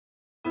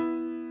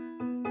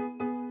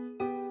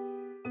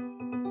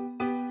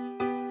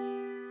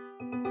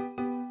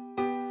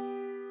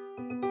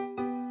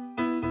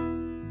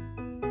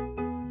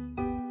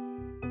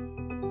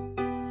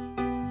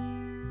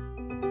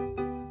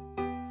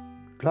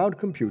Cloud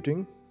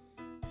computing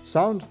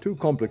sound too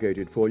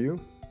complicated for you?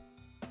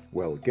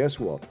 Well, guess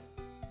what?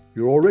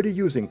 You're already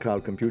using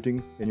cloud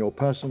computing in your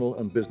personal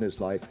and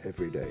business life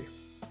every day.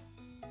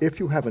 If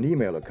you have an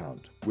email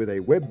account with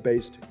a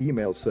web-based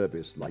email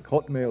service like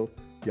Hotmail,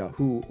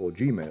 Yahoo, or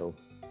Gmail,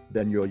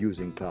 then you're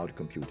using cloud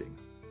computing.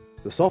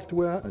 The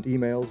software and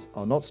emails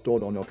are not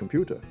stored on your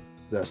computer.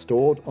 They're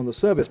stored on the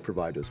service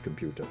provider's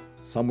computer,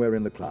 somewhere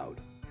in the cloud.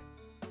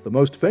 The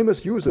most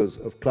famous users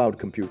of cloud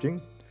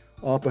computing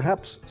are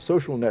perhaps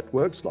social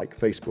networks like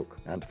Facebook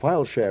and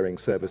file-sharing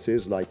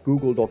services like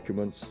Google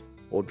Documents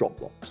or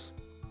Dropbox.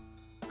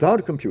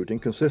 Cloud computing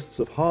consists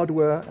of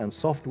hardware and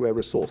software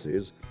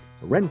resources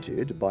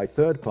rented by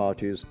third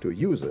parties to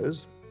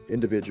users,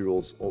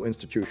 individuals or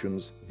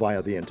institutions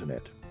via the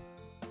Internet.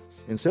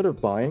 Instead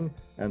of buying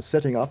and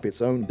setting up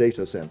its own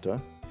data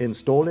center,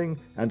 installing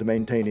and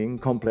maintaining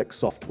complex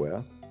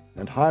software,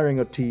 and hiring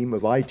a team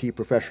of IT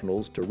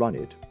professionals to run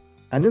it,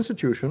 an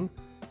institution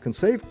can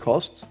save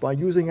costs by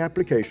using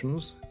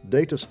applications,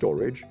 data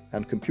storage,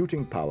 and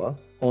computing power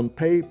on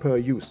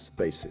pay-per-use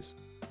basis.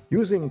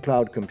 Using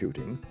cloud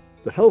computing,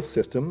 the health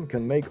system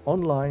can make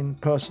online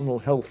personal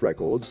health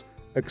records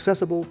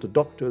accessible to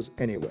doctors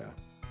anywhere.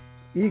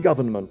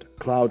 E-government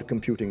cloud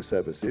computing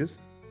services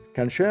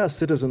can share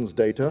citizens'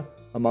 data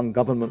among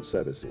government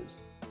services.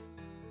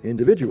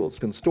 Individuals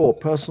can store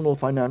personal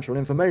financial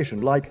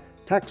information like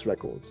tax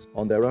records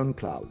on their own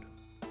cloud.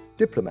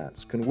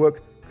 Diplomats can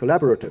work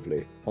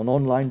collaboratively on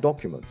online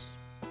documents.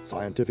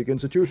 Scientific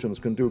institutions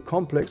can do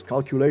complex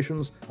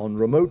calculations on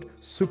remote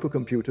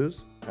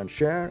supercomputers and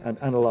share and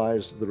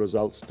analyze the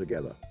results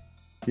together.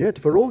 Yet,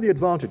 for all the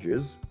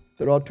advantages,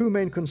 there are two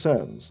main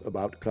concerns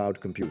about cloud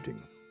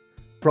computing: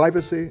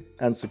 privacy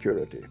and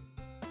security.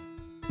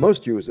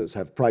 Most users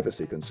have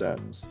privacy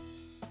concerns.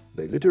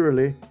 They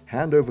literally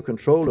hand over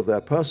control of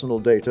their personal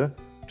data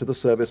to the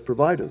service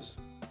providers.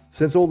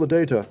 Since all the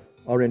data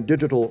are in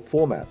digital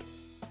format,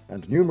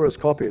 and numerous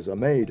copies are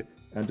made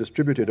and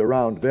distributed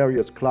around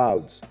various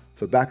clouds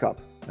for backup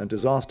and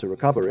disaster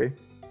recovery,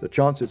 the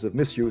chances of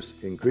misuse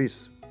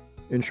increase.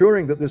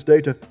 Ensuring that this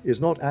data is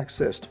not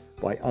accessed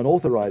by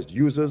unauthorized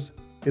users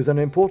is an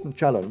important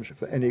challenge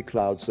for any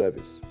cloud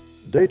service.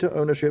 Data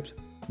ownership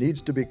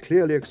needs to be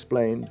clearly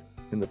explained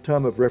in the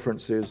term of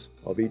references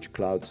of each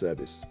cloud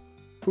service.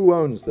 Who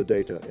owns the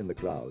data in the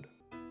cloud?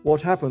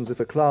 What happens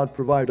if a cloud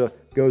provider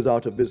goes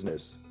out of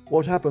business?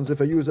 What happens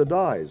if a user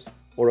dies,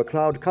 or a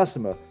cloud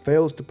customer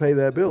fails to pay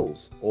their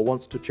bills or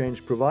wants to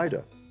change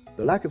provider?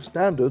 The lack of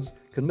standards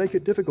can make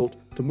it difficult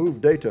to move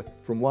data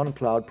from one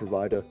cloud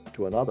provider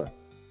to another.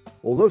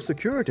 Although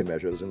security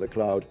measures in the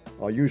cloud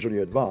are usually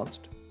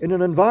advanced, in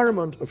an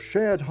environment of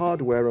shared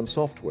hardware and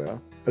software,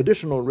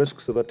 additional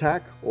risks of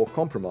attack or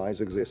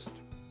compromise exist.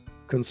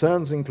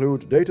 Concerns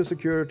include data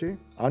security,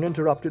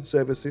 uninterrupted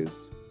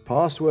services,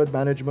 password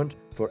management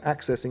for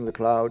accessing the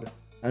cloud,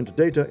 and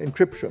data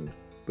encryption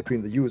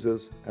between the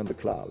users and the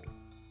cloud.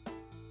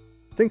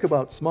 Think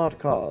about smart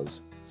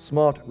cars,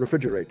 smart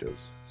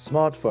refrigerators,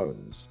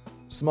 smartphones,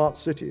 smart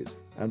cities,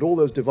 and all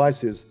those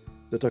devices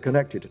that are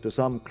connected to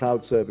some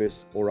cloud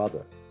service or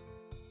other.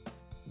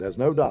 There's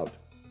no doubt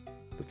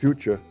the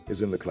future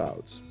is in the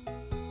clouds.